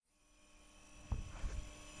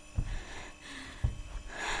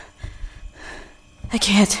I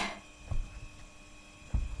can't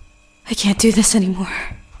do this anymore.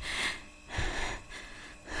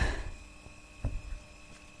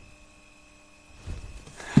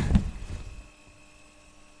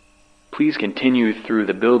 Please continue through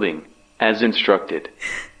the building as instructed.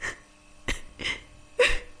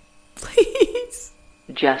 Please.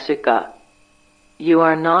 Jessica, you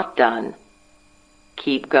are not done.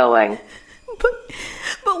 Keep going.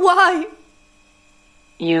 But why?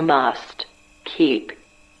 You must keep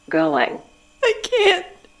going. I can't.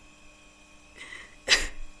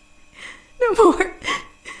 No more.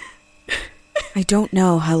 I don't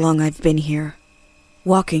know how long I've been here,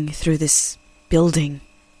 walking through this building.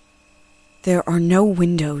 There are no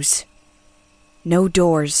windows, no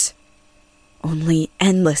doors, only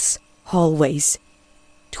endless hallways,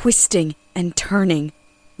 twisting and turning,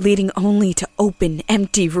 leading only to open,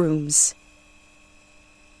 empty rooms.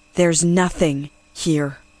 There's nothing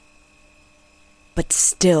here. But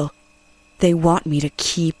still, they want me to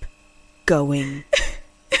keep going.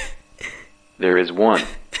 There is one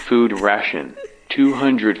food ration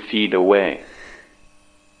 200 feet away.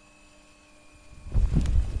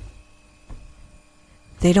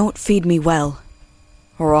 They don't feed me well,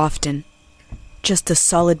 or often. Just a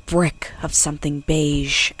solid brick of something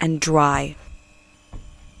beige and dry.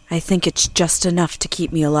 I think it's just enough to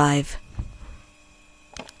keep me alive.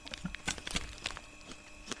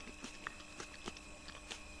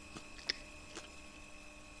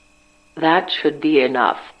 That should be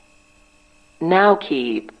enough. Now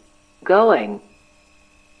keep going.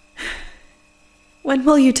 When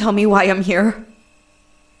will you tell me why I'm here?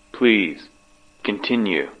 Please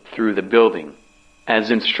continue through the building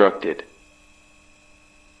as instructed.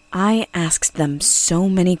 I asked them so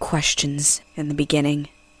many questions in the beginning.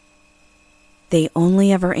 They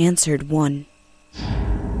only ever answered one.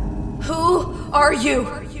 Who are you?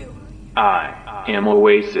 I am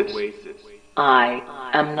Oasis. I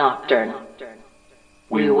am Nocturne.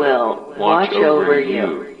 We will watch over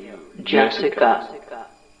you, Jessica.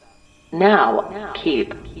 Now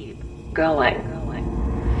keep going.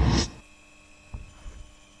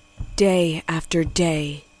 Day after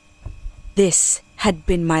day, this had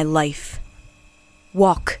been my life.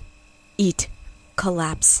 Walk, eat,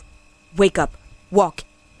 collapse, wake up, walk,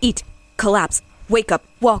 eat, collapse, wake up,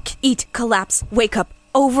 walk, eat, collapse, wake up,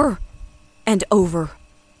 over and over.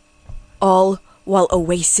 All while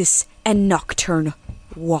Oasis and Nocturne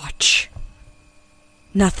watch.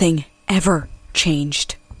 Nothing ever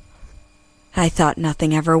changed. I thought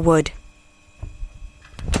nothing ever would.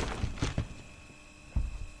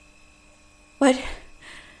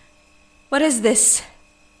 What is this?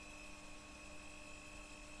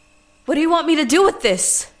 What do you want me to do with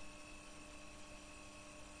this?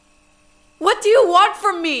 What do you want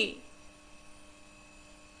from me?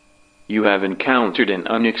 You have encountered an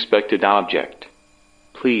unexpected object.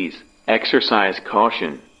 Please exercise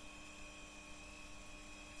caution.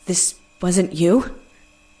 This wasn't you?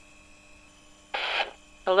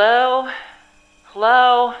 Hello?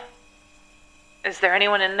 Hello? Is there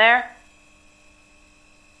anyone in there?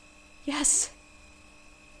 Yes.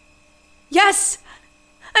 Yes!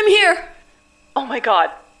 I'm here! Oh my god.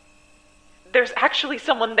 There's actually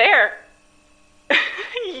someone there.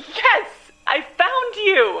 Yes! I found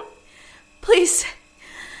you! Please.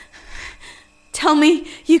 Tell me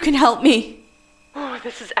you can help me. Oh,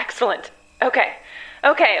 this is excellent. Okay.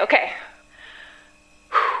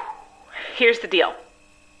 Here's the deal.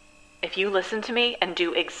 If you listen to me and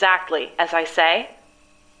do exactly as I say,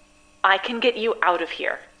 I can get you out of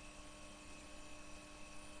here.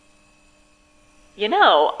 You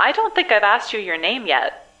know, I don't think I've asked you your name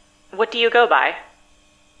yet. What do you go by?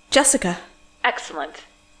 Jessica. Excellent.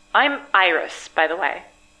 I'm Iris, by the way.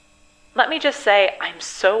 Let me just say, I'm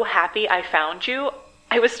so happy I found you.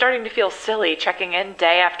 I was starting to feel silly checking in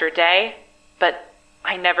day after day, but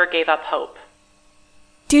I never gave up hope.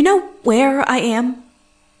 Do you know where I am?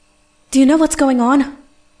 Do you know what's going on?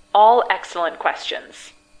 All excellent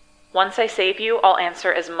questions. Once I save you, I'll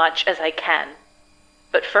answer as much as I can.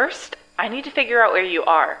 But first, I need to figure out where you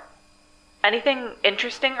are. Anything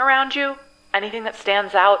interesting around you? Anything that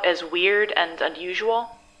stands out as weird and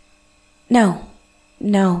unusual? No,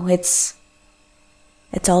 it's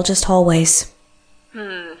all just hallways.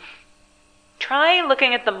 Try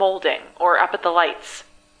looking at the molding or up at the lights.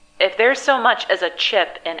 If there's so much as a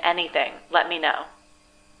chip in anything, let me know.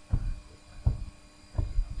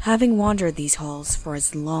 Having wandered these halls for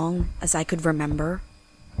as long as I could remember,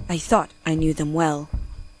 I thought I knew them well.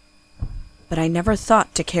 But I never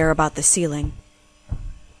thought to care about the ceiling.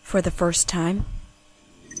 For the first time,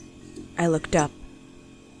 I looked up,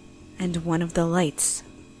 and one of the lights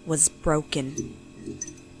was broken.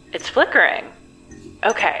 It's flickering.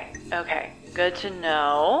 Okay. Good to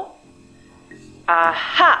know.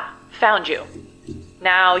 Aha! Found you.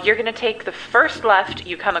 Now you're gonna take the first left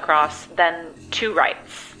you come across, then 2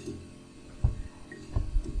 rights.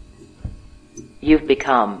 You've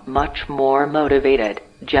become much more motivated,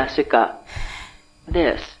 Jessica.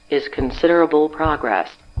 This is considerable progress.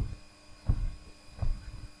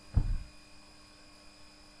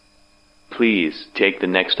 Please take the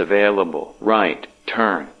next available right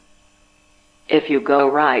turn. If you go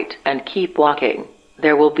right and keep walking,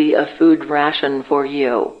 there will be a food ration for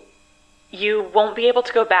you. You won't be able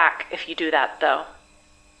to go back if you do that, though.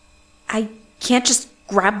 I can't just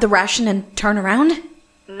grab the ration and turn around?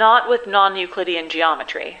 Not with non-Euclidean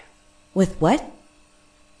geometry. With what?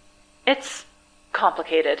 It's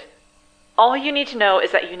complicated. All you need to know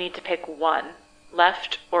is that you need to pick one,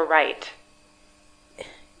 left or right.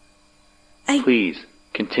 Please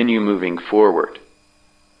continue moving forward.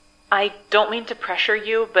 I don't mean to pressure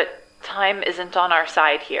you, but time isn't on our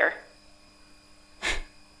side here.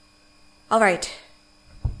 All right.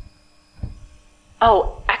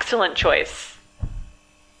 Oh, excellent choice.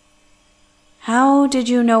 How did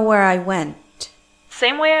you know where I went?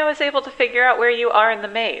 Same way I was able to figure out where you are in the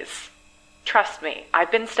maze. Trust me,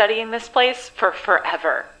 I've been studying this place for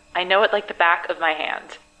forever. I know it like the back of my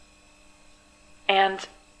hand. And,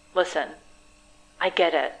 listen, I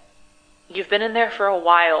get it. You've been in there for a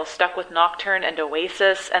while, stuck with Nocturne and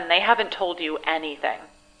Oasis, and they haven't told you anything.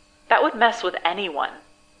 That would mess with anyone.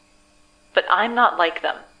 But I'm not like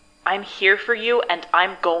them. I'm here for you, and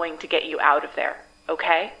I'm going to get you out of there,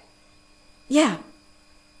 okay? Yeah,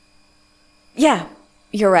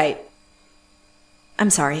 you're right. I'm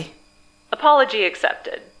sorry. Apology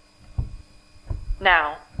accepted.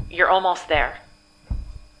 Now, you're almost there.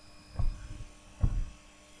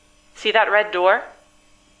 See that red door?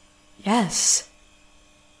 Yes.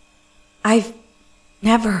 I've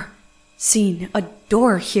never seen a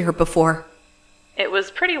door here before. It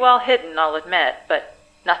was pretty well hidden, I'll admit, but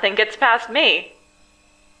nothing gets past me.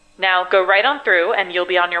 Now go right on through and you'll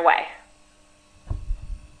be on your way.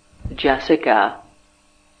 Jessica,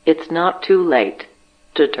 it's not too late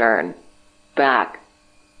to turn back.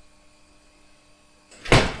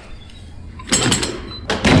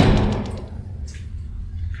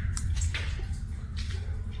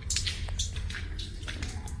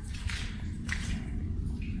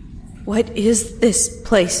 What is this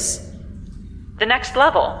place? The next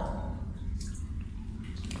level.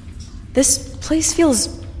 This place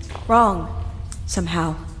feels wrong,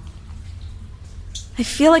 somehow. I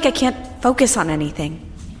feel like I can't focus on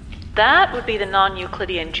anything. That would be the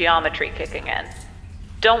non-Euclidean geometry kicking in.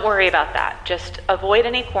 Don't worry about that. Just avoid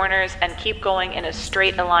any corners and keep going in as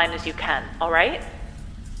straight a line as you can, alright?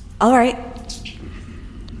 Alright.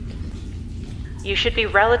 You should be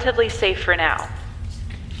relatively safe for now.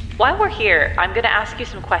 While we're here, I'm going to ask you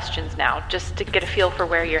some questions now, just to get a feel for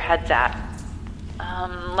where your head's at.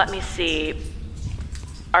 Let me see.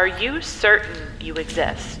 Are you certain you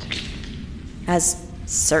exist? As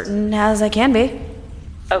certain as I can be.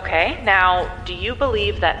 Okay, now, do you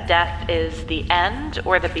believe that death is the end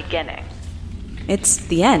or the beginning? It's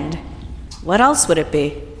the end. What else would it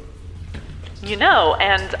be? You know,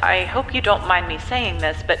 and I hope you don't mind me saying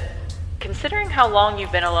this, but considering how long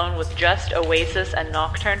you've been alone with just Oasis and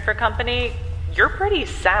Nocturne for company, you're pretty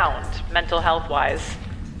sound, mental health-wise.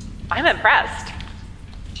 I'm impressed.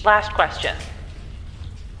 Last question.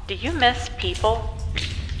 Do you miss people?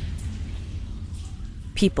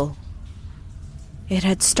 People. It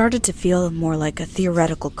had started to feel more like a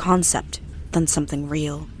theoretical concept than something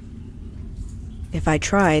real. If I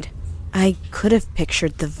tried, I could have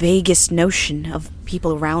pictured the vaguest notion of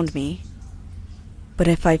people around me. But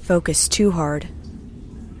if I focused too hard,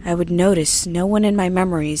 I would notice no one in my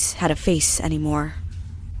memories had a face anymore.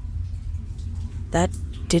 That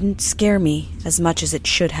didn't scare me as much as it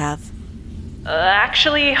should have.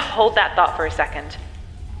 Actually, hold that thought for a second.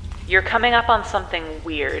 You're coming up on something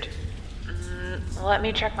weird. Let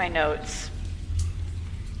me check my notes.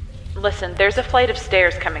 Listen, there's a flight of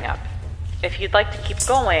stairs coming up. If you'd like to keep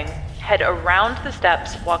going, head around the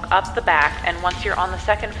steps, walk up the back, and once you're on the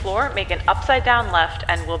second floor, make an upside-down left,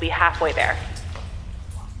 and we'll be halfway there.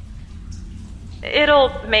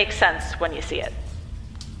 It'll make sense when you see it.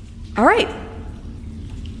 All right.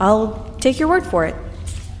 I'll take your word for it.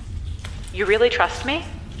 You really trust me?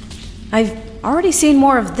 I've already seen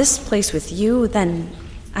more of this place with you than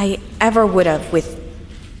I ever would have with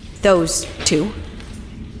those two.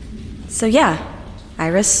 So yeah,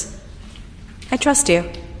 Iris, I trust you.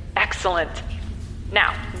 Excellent.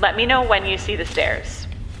 Now, let me know when you see the stairs.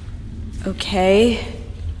 Okay.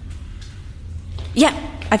 Yeah,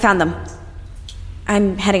 I found them.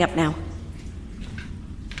 I'm heading up now.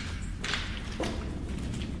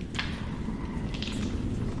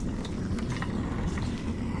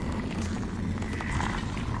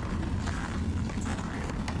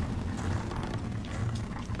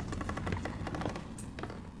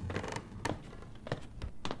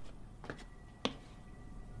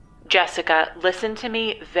 Jessica, listen to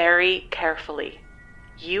me very carefully.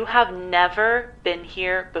 You have never been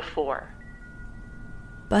here before.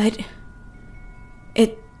 But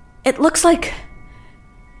it looks like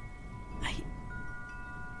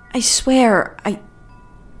I swear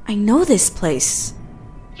I know this place.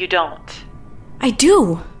 You don't. I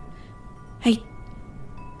do.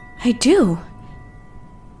 I do.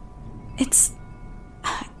 It's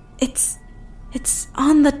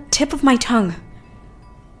on the tip of my tongue.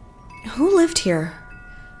 Who lived here?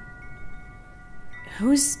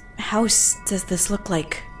 Whose house does this look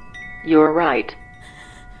like? You're right.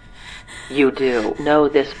 You do know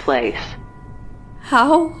this place.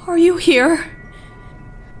 How are you here?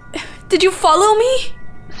 Did you follow me?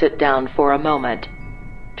 Sit down for a moment.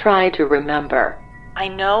 Try to remember. I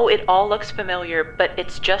know it all looks familiar, but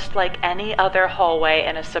it's just like any other hallway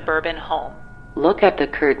in a suburban home. Look at the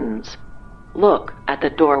curtains. Look at the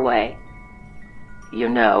doorway. You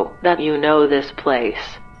know that you know this place.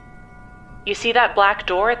 You see that black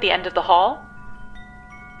door at the end of the hall?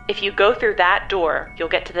 If you go through that door, you'll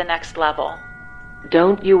get to the next level.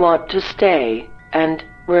 Don't you want to stay and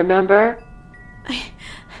remember?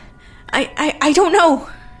 I don't know.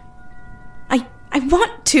 I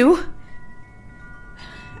want to.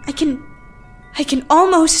 I can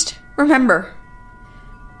almost remember.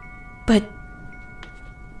 But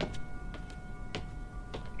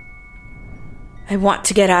I want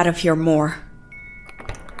to get out of here more.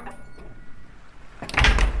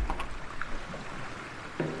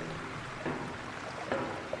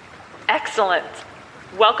 Excellent.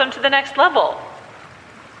 Welcome to the next level.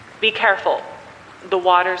 Be careful. The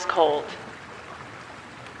water's cold.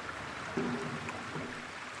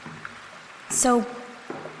 So,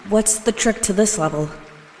 what's the trick to this level?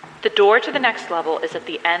 The door to the next level is at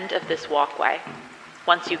the end of this walkway.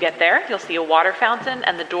 Once you get there, you'll see a water fountain,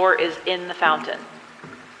 and the door is in the fountain.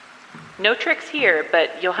 No tricks here,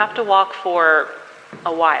 but you'll have to walk for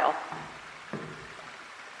a while.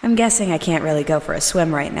 I'm guessing I can't really go for a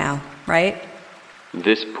swim right now, right?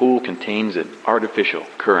 This pool contains an artificial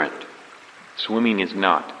current. Swimming is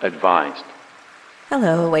not advised.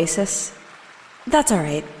 Hello, Oasis. That's all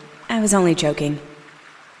right. I was only joking.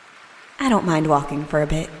 I don't mind walking for a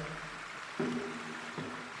bit.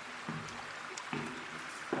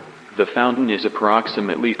 The fountain is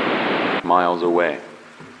approximately miles away.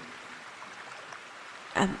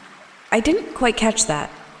 I didn't quite catch that.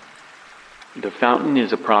 The fountain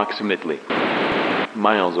is approximately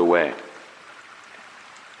miles away.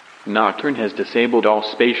 Nocturne has disabled all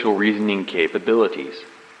spatial reasoning capabilities.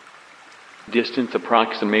 Distance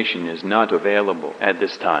approximation is not available at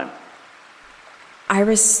this time.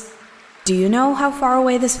 Iris, do you know how far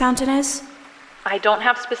away this fountain is? I don't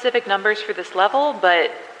have specific numbers for this level,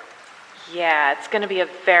 but yeah, it's going to be a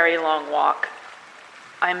very long walk.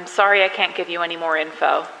 I'm sorry I can't give you any more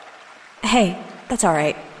info. Hey, that's all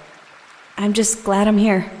right. I'm just glad I'm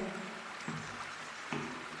here.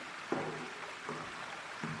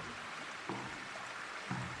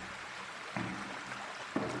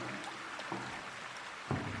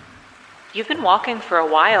 You've been walking for a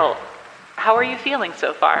while. How are you feeling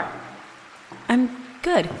so far? I'm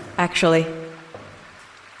good, actually.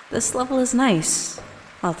 This level is nice,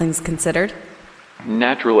 all things considered.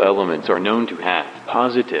 Natural elements are known to have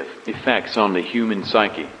positive effects on the human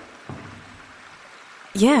psyche.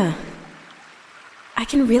 Yeah. I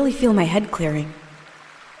can really feel my head clearing.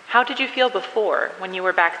 How did you feel before, when you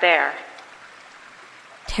were back there?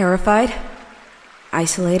 Terrified,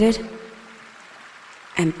 isolated,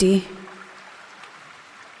 empty.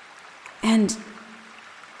 And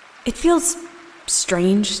it feels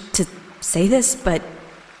strange to say this, but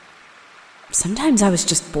sometimes I was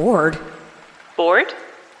just bored. Bored?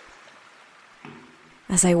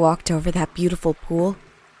 As I walked over that beautiful pool,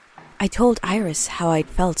 I told Iris how I'd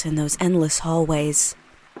felt in those endless hallways.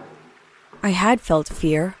 I had felt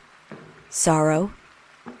fear, sorrow,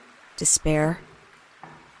 despair.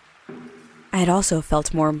 I had also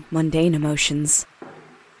felt more mundane emotions.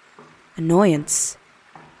 Annoyance.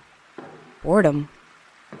 Boredom.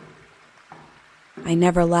 I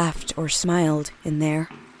never laughed or smiled in there.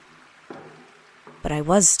 But I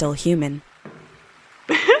was still human.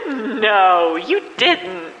 No, you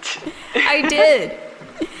didn't. I did.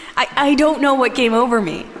 I don't know what came over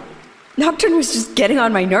me. Nocturne was just getting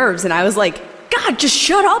on my nerves, and I was like, God, God, just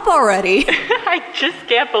shut up already. I just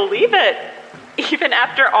can't believe it. Even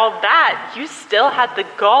after all that, you still had the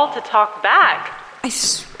gall to talk back. I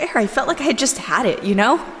swear, I felt like I had just had it, you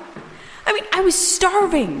know? I mean, I was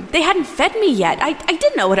starving. They hadn't fed me yet. I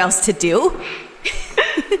didn't know what else to do.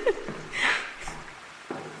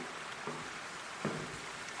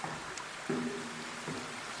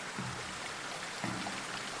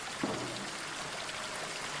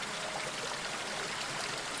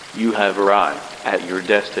 You have arrived at your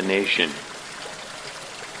destination.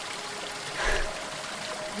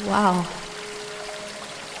 Wow.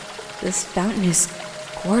 This fountain is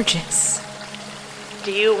gorgeous.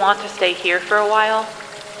 Do you want to stay here for a while?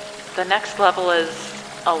 The next level is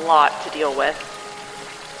a lot to deal with.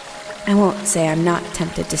 I won't say I'm not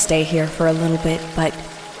tempted to stay here for a little bit, but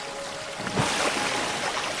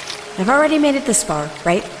I've already made it this far,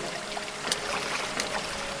 right?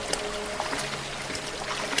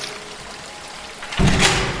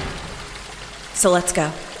 So let's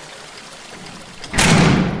go.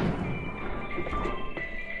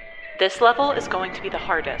 This level is going to be the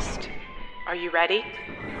hardest. Are you ready?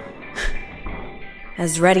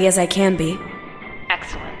 As ready as I can be.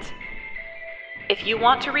 Excellent. If you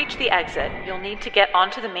want to reach the exit, you'll need to get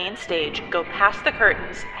onto the main stage, go past the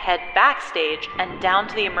curtains, head backstage, and down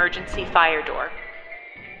to the emergency fire door.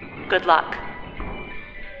 Good luck.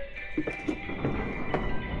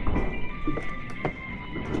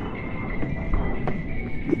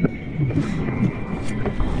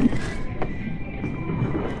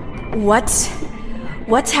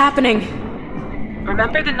 What's happening?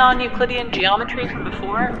 Remember the non-Euclidean geometry from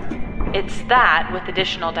before? It's that with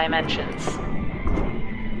additional dimensions.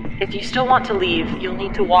 If you still want to leave, you'll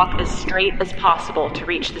need to walk as straight as possible to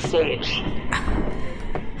reach the stage.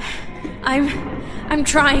 I'm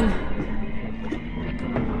trying.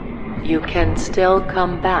 You can still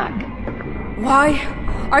come back. Why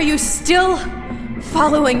are you still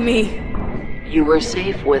following me? You were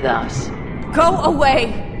safe with us. Go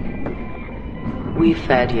away! We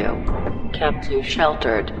fed you, kept you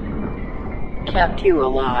sheltered, kept you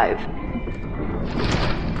alive.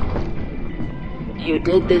 You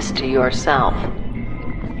did this to yourself.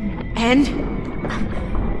 And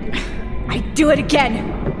I do it again.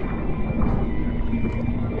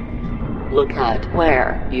 Look at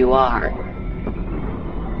where you are.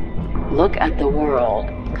 Look at the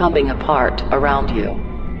world coming apart around you.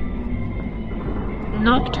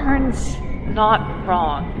 Nocturne's not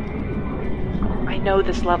wrong. I know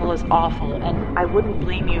this level is awful, and I wouldn't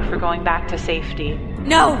blame you for going back to safety.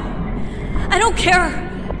 No! I don't care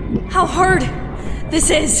how hard this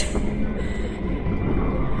is.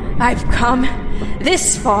 I've come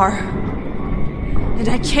this far, and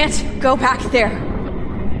I can't go back there.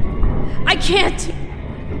 I can't.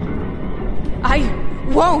 I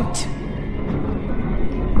won't.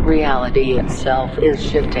 Reality itself is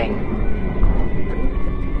shifting,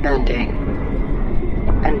 bending,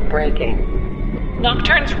 and breaking.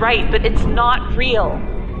 Nocturne's right, but it's not real.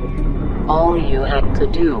 All you had to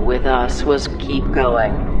do with us was keep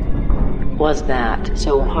going. Was that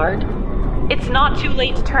so hard? It's not too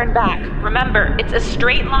late to turn back. Remember, it's a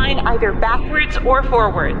straight line either backwards or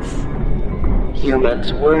forwards.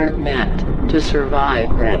 Humans weren't meant to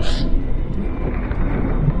survive this.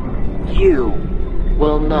 You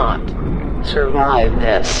will not survive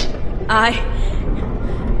this. I'm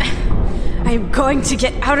going to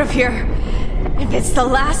get out of here. If it's the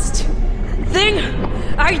last thing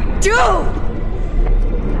I do!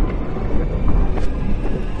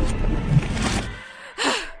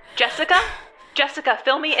 Jessica? Jessica,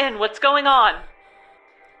 fill me in. What's going on?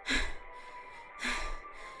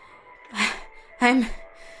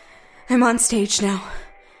 I'm on stage now.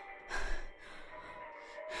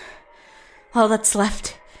 All that's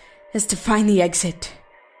left is to find the exit.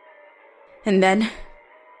 And then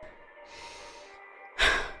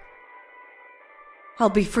I'll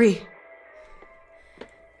be free.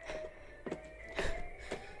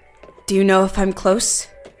 Do you know if I'm close?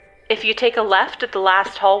 If you take a left at the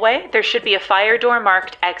last hallway, there should be a fire door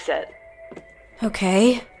marked exit.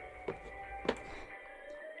 Okay.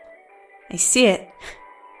 I see it.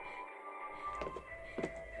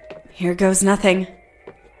 Here goes nothing.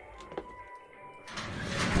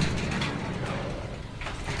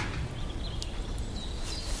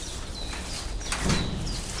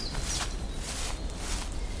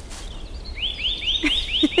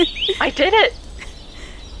 I did it!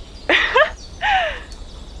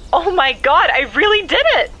 Oh my god, I really did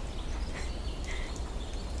it!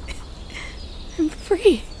 I'm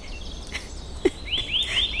free.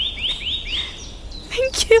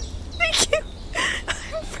 Thank you.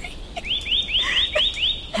 I'm free.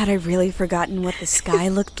 Had I really forgotten what the sky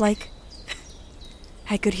looked like?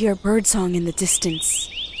 I could hear birdsong in the distance,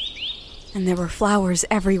 and there were flowers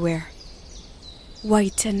everywhere.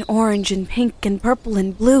 White and orange and pink and purple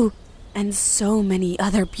and blue, and so many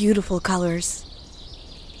other beautiful colors.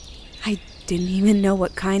 I didn't even know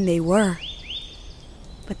what kind they were,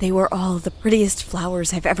 but they were all the prettiest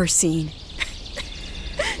flowers I've ever seen.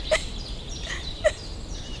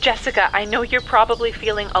 Jessica, I know you're probably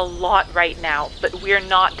feeling a lot right now, but we're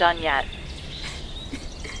not done yet.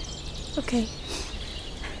 Okay.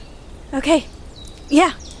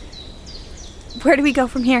 Yeah. Where do we go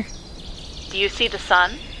from here? Do you see the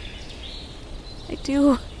sun? I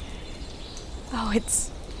do. Oh, it's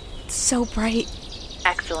so bright.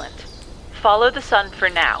 Excellent. Follow the sun for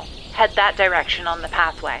now. Head that direction on the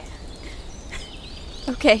pathway.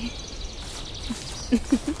 Okay.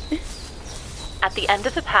 At the end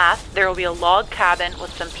of the path, there will be a log cabin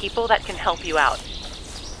with some people that can help you out.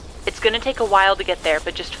 It's going to take a while to get there,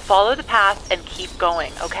 but just follow the path and keep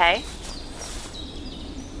going, okay?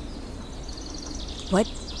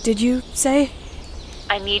 What did you say?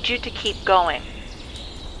 I need you to keep going.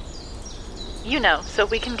 You know, so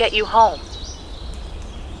we can get you home.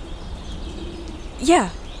 Yeah.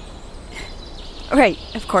 Right,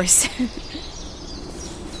 of course.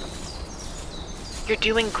 You're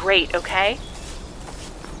doing great, okay?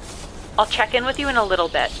 I'll check in with you in a little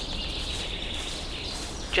bit.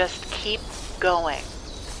 Just keep going.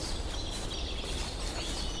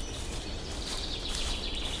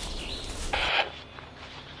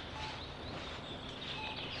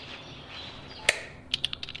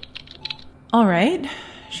 All right.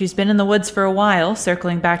 She's been in the woods for a while,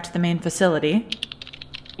 circling back to the main facility.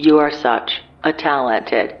 You are such a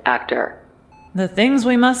talented actor. The things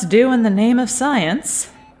we must do in the name of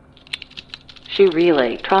science. She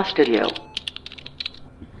really trusted you.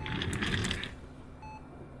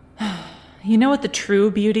 You know what the true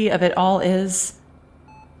beauty of it all is?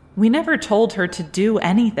 We never told her to do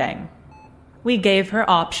anything. We gave her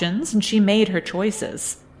options, and she made her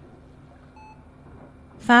choices.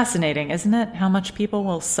 Fascinating, isn't it, how much people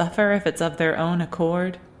will suffer if it's of their own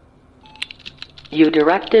accord? You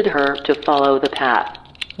directed her to follow the path.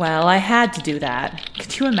 Well, I had to do that.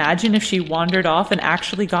 Could you imagine if she wandered off and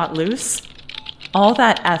actually got loose? All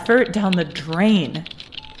that effort down the drain.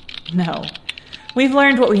 No. We've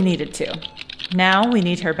learned what we needed to. Now we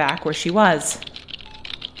need her back where she was.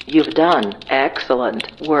 You've done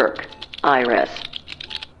excellent work, Iris.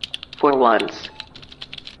 For once.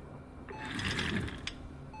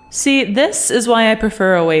 See, this is why I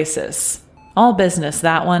prefer Oasis. All business,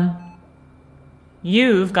 that one.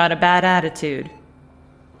 You've got a bad attitude.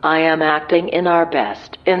 I am acting in our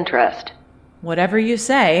best interest. Whatever you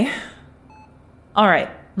say. All right,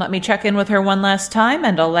 let me check in with her one last time,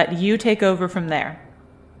 and I'll let you take over from there.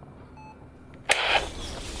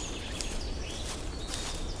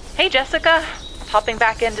 Hey, Jessica. Popping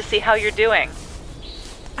back in to see how you're doing.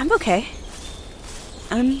 I'm okay.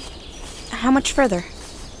 How much further?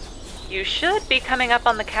 You should be coming up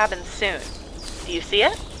on the cabin soon. Do you see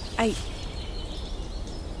it?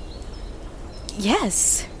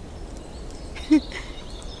 Yes.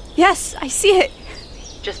 Yes, I see it.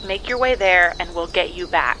 Just make your way there and we'll get you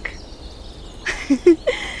back.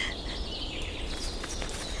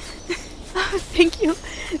 Oh, thank you.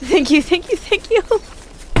 Thank you.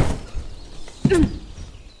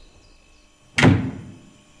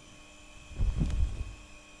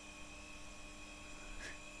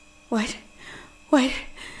 What?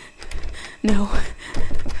 No.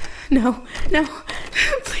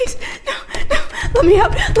 Please, no. Let me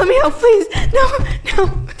out, please. No.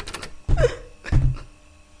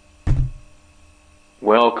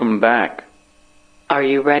 Welcome back. Are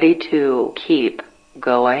you ready to keep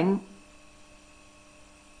going?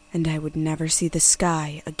 And I would never see the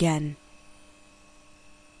sky again.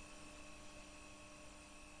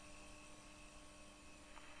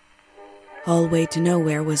 Hallway to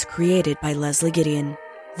Nowhere was created by Leslie Gideon.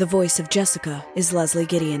 The voice of Jessica is Leslie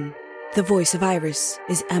Gideon. The voice of Iris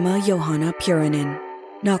is Emma Johanna Purinen.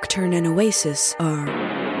 Nocturne and Oasis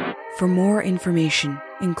are... For more information,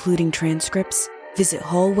 including transcripts, visit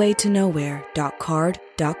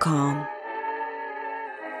hallwaytonowhere.card.com.